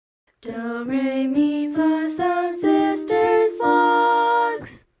Do, re, mi, fa, so, sisters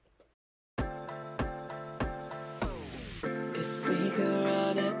vlogs. If we could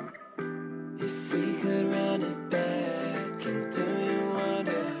run it, if we could run it back, and do you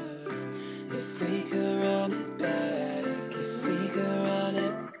wonder if we could run it back, if we could run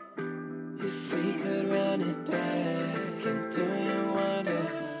it, if we could run it back, and do you wonder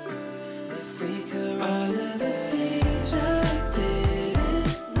if we could run it back? I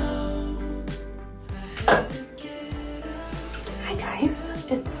didn't know. Hi guys,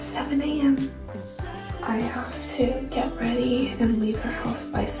 it's 7 a.m. I have to get ready and leave the house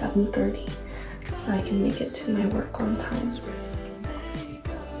by 7:30 so I can make it to my work on time.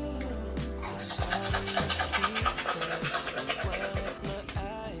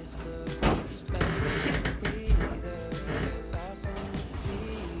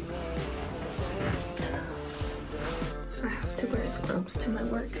 I have to wear scrubs to my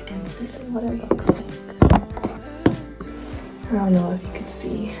work and this is what it looks like. I don't know if you could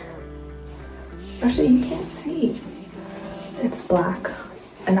see. Actually, you can't see. It's black.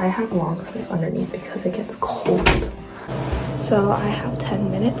 And I have long sleeve underneath because it gets cold. So I have 10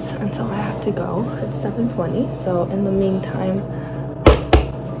 minutes until I have to go. It's 7:20. So in the meantime,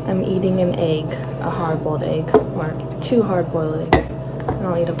 I'm eating an egg, a hard-boiled egg, or 2 hard-boiled eggs. And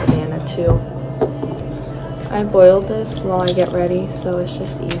I'll eat a banana too. I boiled this while I get ready, so it's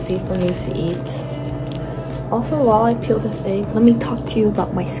just easy for me to eat. Also, while I peel this egg, let me talk to you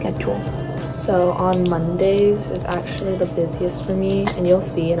about my schedule. So on Mondays is actually the busiest for me, and you'll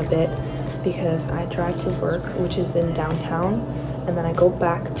see in a bit because I drive to work, which is in downtown, and then I go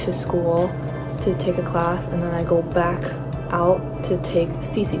back to school to take a class, and then I go back out to take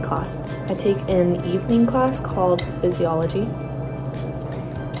CC class. I take an evening class called physiology,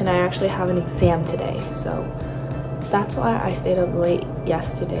 and I actually have an exam today, so that's why I stayed up late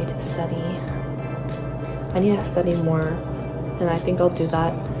yesterday to study. I need to study more, and I think I'll do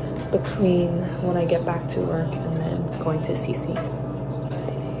that between when I get back to work and then going to CC.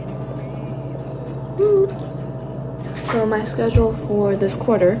 So my schedule for this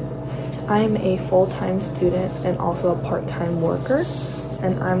quarter, I'm a full-time student and also a part-time worker,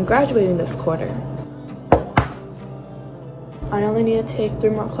 and I'm graduating this quarter. I only need to take 3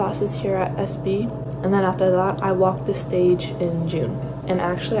 more classes here at SB, and then after that I walk the stage in June. And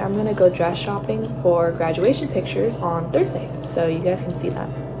actually I'm gonna go dress shopping for graduation pictures on Thursday, so you guys can see that.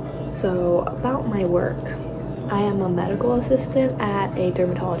 So about my work, I am a medical assistant at a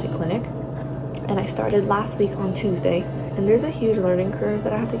dermatology clinic, and I started last week on Tuesday, and there's a huge learning curve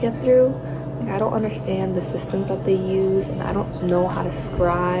that I have to get through. Like, I don't understand the systems that they use, and I don't know how to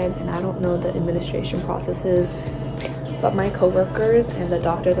scribe, and I don't know the administration processes. But my coworkers and the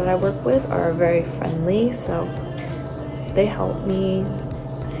doctor that I work with are very friendly, so they help me.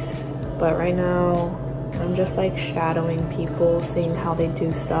 But right now, I'm just like shadowing people, seeing how they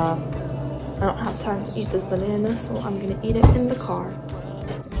do stuff. I don't have time to eat this banana, so I'm gonna eat it in the car.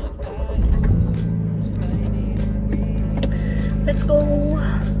 Let's go.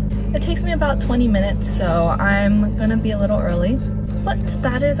 It takes me about 20 minutes, so I'm gonna be a little early, but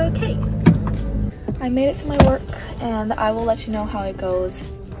that is okay. I made it to my work, and I will let you know how it goes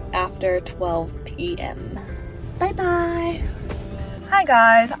after 12 p.m. Bye-bye. Hi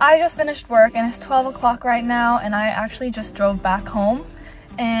guys, I just finished work and it's 12 o'clock right now, and I actually just drove back home,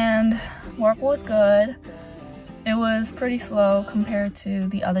 and work was good. It was pretty slow compared to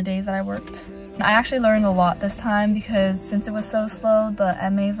the other days that I worked. I actually learned a lot this time because since it was so slow, the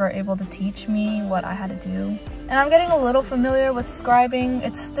MAs were able to teach me what I had to do. And I'm getting a little familiar with scribing.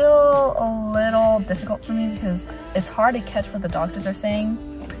 It's still a little difficult for me because it's hard to catch what the doctors are saying.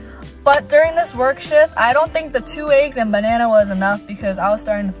 But during this work shift, I don't think the 2 eggs and banana was enough because I was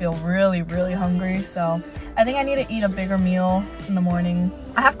starting to feel really, really hungry. So I think I need to eat a bigger meal in the morning.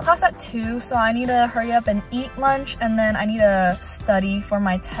 I have class at 2, so I need to hurry up and eat lunch, and then I need to study for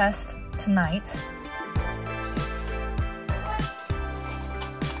my test tonight.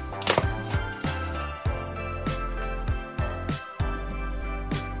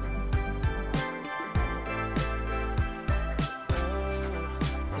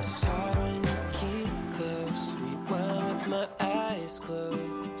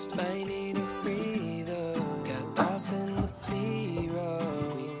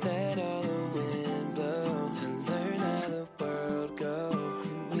 To learn how the world goes,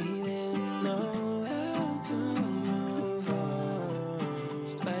 and we didn't know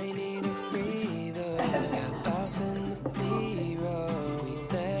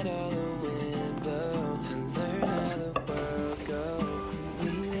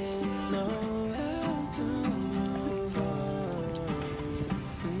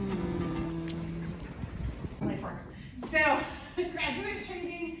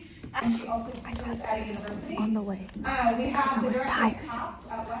I got this on the way because I was tired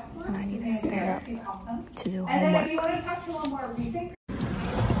and I need to stay up to do homework.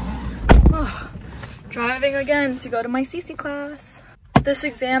 Driving again to go to my CC class. This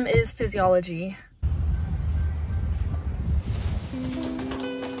exam is physiology.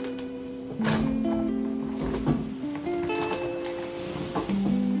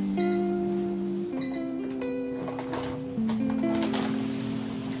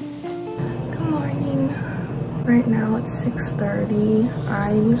 Right now it's 6:30.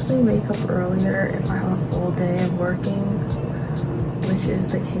 I usually wake up earlier if I have a full day of working, which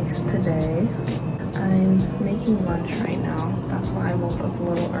is the case today. I'm making lunch right now. That's why I woke up a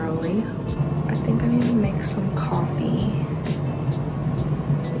little early. I think I need to make some coffee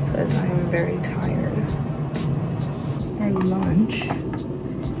because I am very tired. For lunch,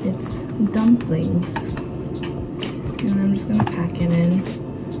 it's dumplings. And I'm just gonna pack it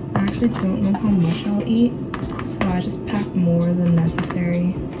in. I actually don't know how much I'll eat, so I just pack more than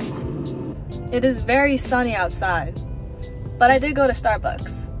necessary. It is very sunny outside, but I did go to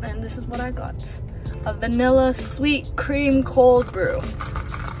Starbucks, and this is what I got. A vanilla sweet cream cold brew.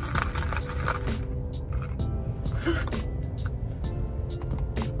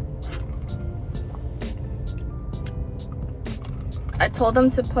 I told them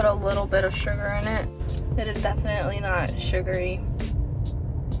to put a little bit of sugar in it. It is definitely not sugary.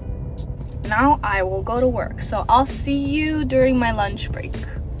 Now I will go to work, so I'll see you during my lunch break.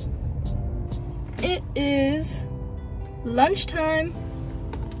 It is lunchtime.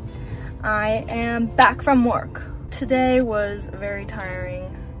 I am back from work. Today was very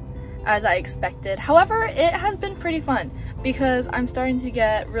tiring, as I expected. However, it has been pretty fun because I'm starting to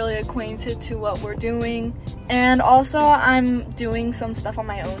get really acquainted to what we're doing, and also I'm doing some stuff on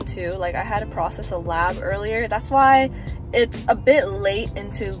my own too. Like, I had to process a lab earlier. That's why it's a bit late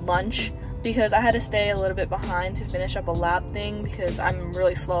into lunch, because I had to stay a little bit behind to finish up a lab thing because I'm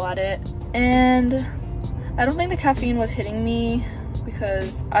really slow at it. And I don't think the caffeine was hitting me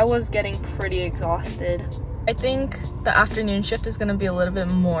because I was getting pretty exhausted. I think the afternoon shift is gonna be a little bit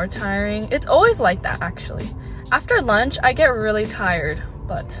more tiring. It's always like that, actually. After lunch, I get really tired,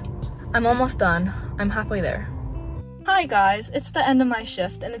 but I'm almost done. I'm halfway there. Hi guys, it's the end of my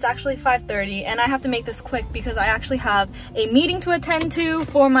shift and it's actually 5:30 and I have to make this quick because I actually have a meeting to attend to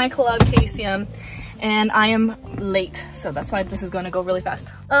for my club KCM and I am late, so that's why this is going to go really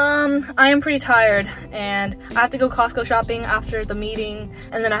fast. I am pretty tired and I have to go Costco shopping after the meeting,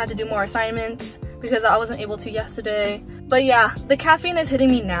 and then I have to do more assignments because I wasn't able to yesterday. But yeah, the caffeine is hitting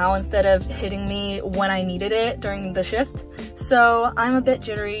me now instead of hitting me when I needed it during the shift, so I'm a bit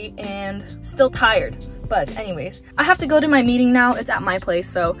jittery and still tired. But anyways, I have to go to my meeting now. It's at my place,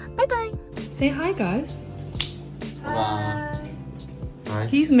 so bye-bye. Say hi, guys. Hi. Hi.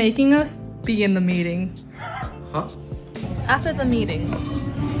 He's making us be in the meeting. Huh? After the meeting,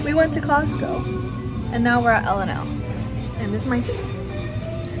 we went to Costco, and now we're at L&L. And this is my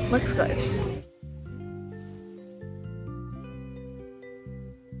food. Looks good.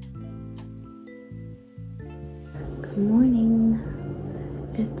 Good morning.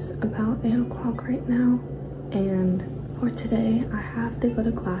 It's about 8 o'clock right now, and for today I have to go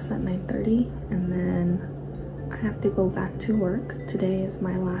to class at 9:30 and then I have to go back to work. Today is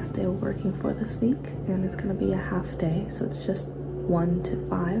my last day of working for this week and it's gonna be a half day, so it's just 1 to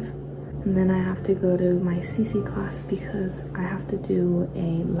 5, and then I have to go to my CC class because I have to do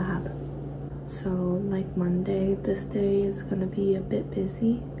a lab. So like Monday, this day is gonna be a bit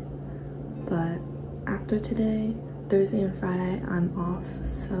busy, but after today, Thursday and Friday I'm off,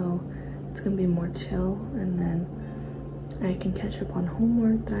 so it's gonna be more chill, and then I can catch up on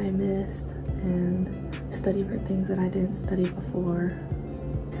homework that I missed and study for things that I didn't study before.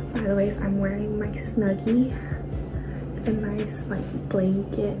 By the way, I'm wearing my Snuggie. It's a nice like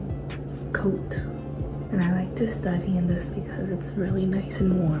blanket coat, and I like to study in this because it's really nice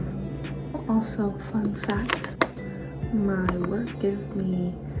and warm. Also, fun fact, my work gives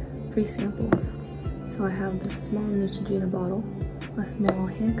me free samples. So I have this small Neutrogena bottle, a small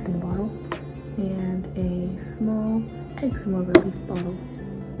hand cream bottle, and a small eczema relief bottle.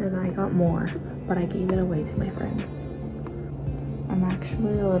 And I got more, but I gave it away to my friends. I'm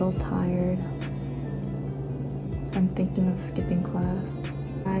actually a little tired. I'm thinking of skipping class.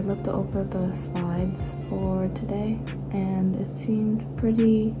 I looked over the slides for today and it seemed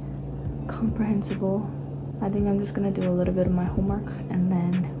pretty comprehensible. I think I'm just gonna do a little bit of my homework and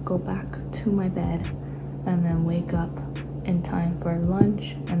then go back to my bed and then wake up in time for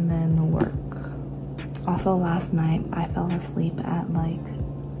lunch and then work. Also, last night I fell asleep at like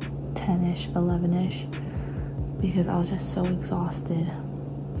 10-ish, 11-ish because I was just so exhausted.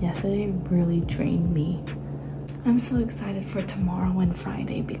 Yesterday really drained me. I'm so excited for tomorrow and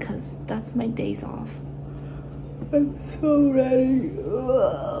Friday because that's my days off. I'm so ready.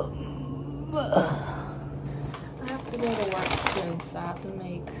 I have to go to work soon, so I have to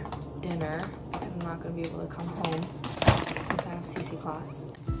make dinner because I'm not going to be able to come home since I have CC class.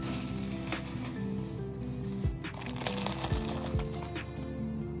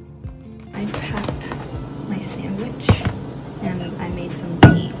 I packed my sandwich and I made some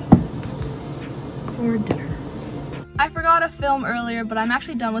tea for dinner. I forgot to film earlier, but I'm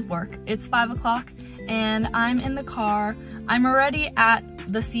actually done with work. It's 5 o'clock and I'm in the car. I'm already at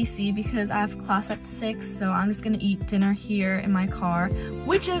the CC because I have class at 6, so I'm just gonna eat dinner here in my car,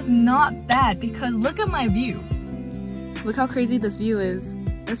 which is not bad because look at my view. Look how crazy this view is.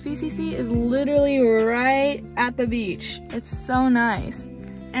 SPCC is literally right at the beach. It's so nice.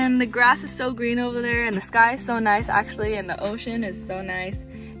 And the grass is so green over there and the sky is so nice actually, and the ocean is so nice.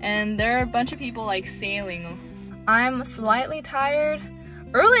 And there are a bunch of people like sailing. I'm slightly tired.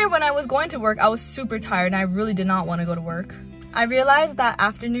 Earlier when I was going to work, I was super tired and I really did not want to go to work. I realized that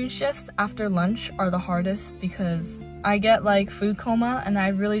afternoon shifts after lunch are the hardest because I get like food coma and I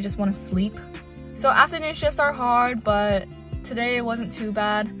really just want to sleep. So afternoon shifts are hard, but today it wasn't too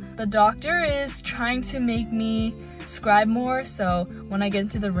bad. The doctor is trying to make me scribe more, so when I get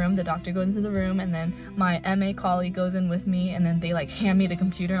into the room, the doctor goes into the room and then my MA colleague goes in with me and then they like hand me the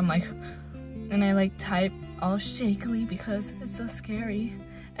computer. I'm like, and I like type all shakily because it's so scary.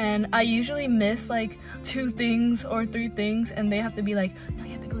 And I usually miss like 2 things or 3 things and they have to be like, no,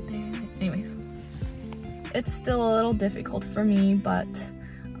 you have to go there. Anyways, it's still a little difficult for me, but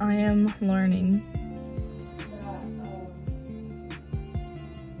I am learning.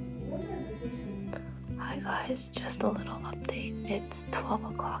 Hi guys, just a little update. It's 12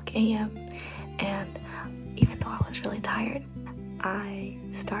 o'clock a.m. and even though I was really tired, I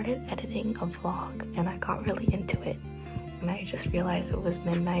started editing a vlog and I got really into it. And I just realized it was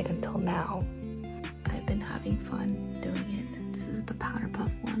midnight until now. I've been having fun doing it. This is the powder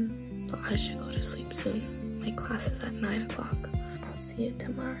puff one. But I should go to sleep soon. My class is at 9 o'clock. I'll see you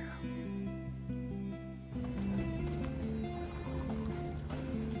tomorrow.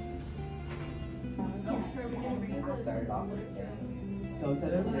 So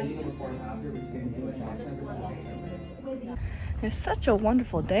instead of rating them before and after, we're just going to do a short term versus long term. It's such a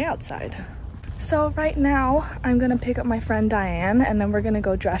wonderful day outside. So right now, I'm gonna pick up my friend Diane and then we're gonna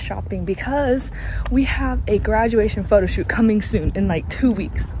go dress shopping because we have a graduation photo shoot coming soon in like 2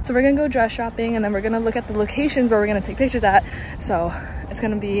 weeks. So we're gonna go dress shopping and then we're gonna look at the locations where we're gonna take pictures at. So it's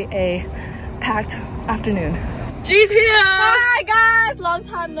gonna be a packed afternoon. She's here! Hi guys! Long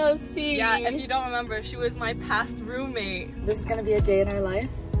time no see. Yeah, if you don't remember, she was my past roommate. This is gonna be a day in our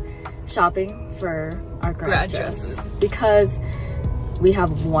life shopping for our grad dresses because we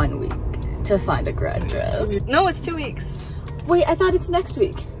have 1 week to find a grad dress. No, it's 2 weeks. Wait, I thought it's next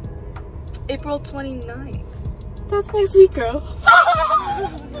week. April 29th. That's next week, girl.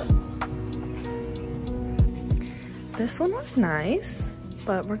 This one was nice,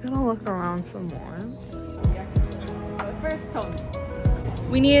 but we're gonna look around some more. First,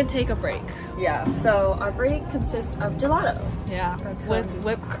 we need to take a break. Yeah, so our break consists of gelato. Yeah, with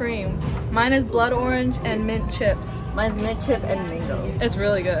whipped cream. Mine is blood orange and mint chip. Mine's mint chip and mango. It's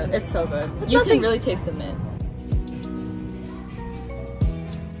really good. It's so good. You can really taste the mint.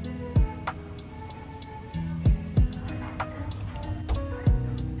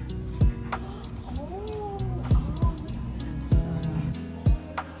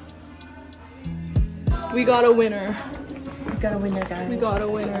 We got a winner. We got a winner, guys. We got a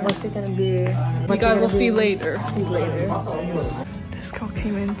winner. What's it gonna be? We'll see later. See later. This girl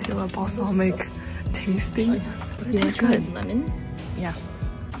came into a balsamic tasting. But it You tastes want good. some lemon? Yeah.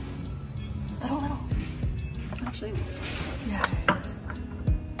 Little. Actually, it's just Yeah.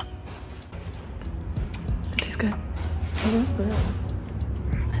 It tastes good. it is good.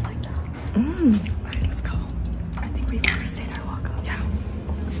 I like that. Alright, let's go. I think we've overstayed our welcome. Yeah.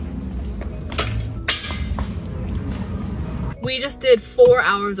 We just did 4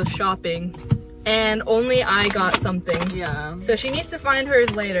 hours of shopping and only I got something. Yeah. So she needs to find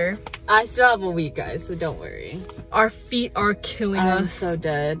hers later. I still have a week, guys, so don't worry. Our feet are killing I'm us. so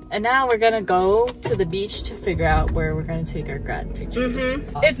dead. And now we're gonna go to the beach to figure out where we're gonna take our grad pictures.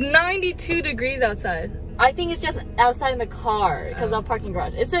 It's 92 degrees outside. I think it's just outside in the car because of the parking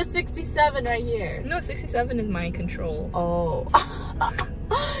garage. It says 67 right here. No, 67 is my control. Oh.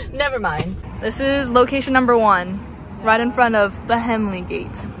 Never mind. This is location number 1, right in front of the Hemley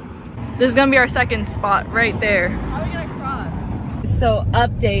Gate. This is gonna be our second spot right there. How are we gonna cross? So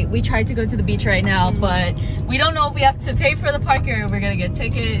update, we tried to go to the beach right now, but we don't know if we have to pay for the parking or we're gonna get a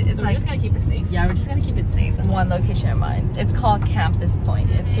ticket. It's we're just gonna keep it safe. Yeah, we're just gonna keep it safe. One location in mind. It's called Campus Point.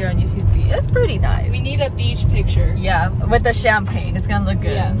 It's here on UCSB. It's pretty nice. We need a beach picture. Yeah, with the champagne. It's gonna look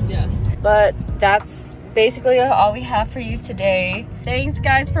good. Yes, yes. But that's basically all we have for you today. Thanks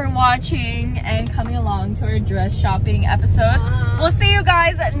guys for watching and coming along to our dress shopping episode. We'll see you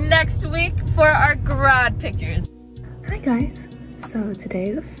guys next week for our grad pictures. Hi guys. So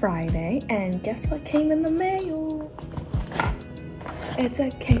today is a Friday and guess what came in the mail? It's a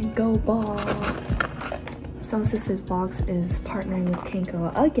Kenko ball. SohnSistersVlogs is partnering with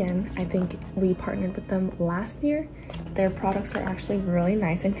Kenko again. I think we partnered with them last year. Their products are actually really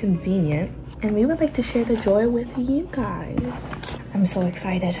nice and convenient, and we would like to share the joy with you guys. I'm so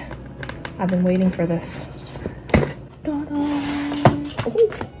excited. I've been waiting for this. Oh.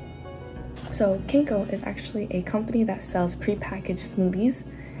 So Kenko is actually a company that sells prepackaged smoothies,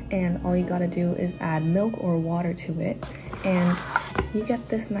 and all you gotta do is add milk or water to it, and you get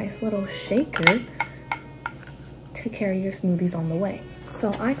this nice little shaker to carry your smoothies on the way.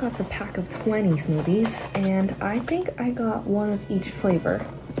 So I got the pack of 20 smoothies, and I think I got one of each flavor.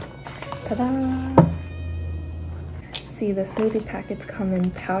 Ta-da! See, the smoothie packets come in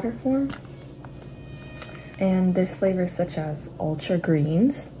powder form, and there's flavors such as ultra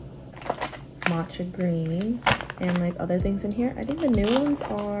greens, matcha green, and like other things in here. I think the new ones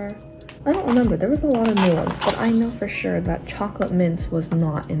are, I don't remember, there was a lot of new ones, but I know for sure that chocolate mints was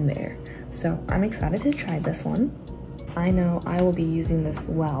not in there. So I'm excited to try this one. I know I will be using this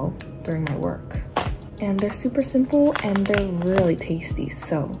well during my work. And they're super simple and they're really tasty,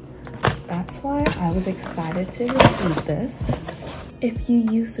 so that's why I was excited to receive this. If you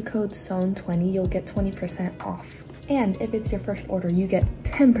use the code SOHN20, you'll get 20% off. And if it's your first order, you get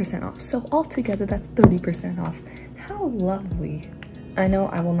 10% off. So altogether, that's 30% off. How lovely. I know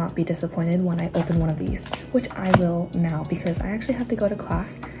I will not be disappointed when I open one of these, which I will now because I actually have to go to class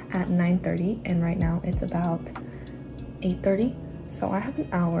at 9:30 and right now it's about 8:30. So I have an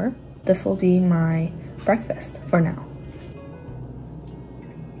hour. This will be my breakfast for now.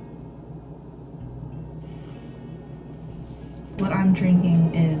 What I'm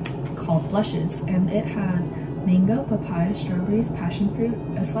drinking is called Blushes, and it has mango, papaya, strawberries, passion fruit,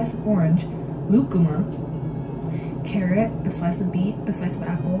 a slice of orange, lucuma, carrot, a slice of beet, a slice of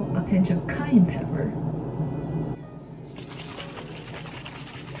apple, a pinch of cayenne pepper.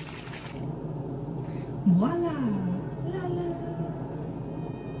 Voila! La la!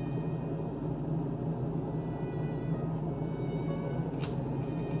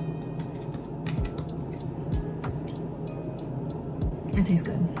 It tastes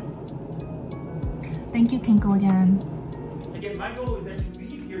good. Thank you, Kenko, again. Again, my goal is that you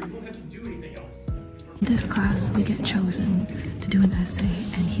leave here, you don't have to do anything else. This class, we get chosen to do an essay,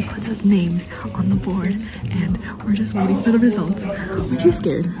 and he puts up names on the board, and we're just waiting for the results. Aren't you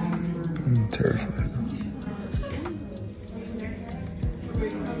scared? I'm terrified.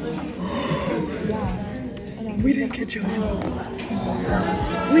 We didn't get chosen.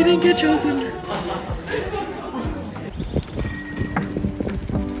 We didn't get chosen.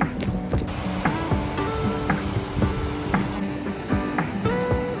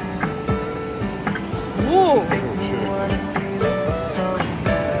 Whoa!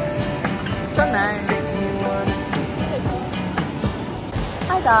 So nice.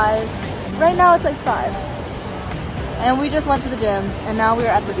 Hi guys. Right now it's like 5. And we just went to the gym and now we're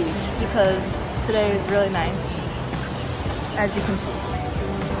at the beach because today is really nice. As you can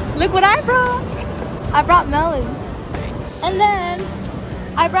see. Look what I brought! I brought melons. And then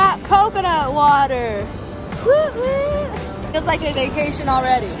I brought coconut water. Woo-hoo! Feels like a vacation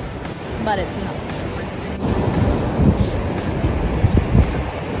already, but it's not.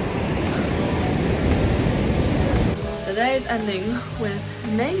 The day is ending with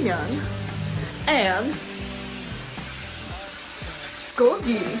Nayeon and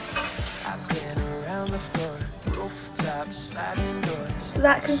Gogi. So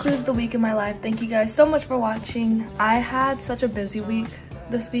that concludes the week in my life. Thank you guys so much for watching. I had such a busy week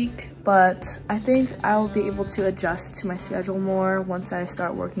this week, but I think I will be able to adjust to my schedule more once I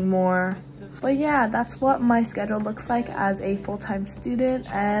start working more. But yeah, that's what my schedule looks like as a full-time student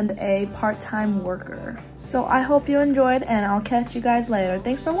and a part-time worker. So I hope you enjoyed and I'll catch you guys later.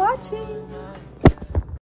 Thanks for watching.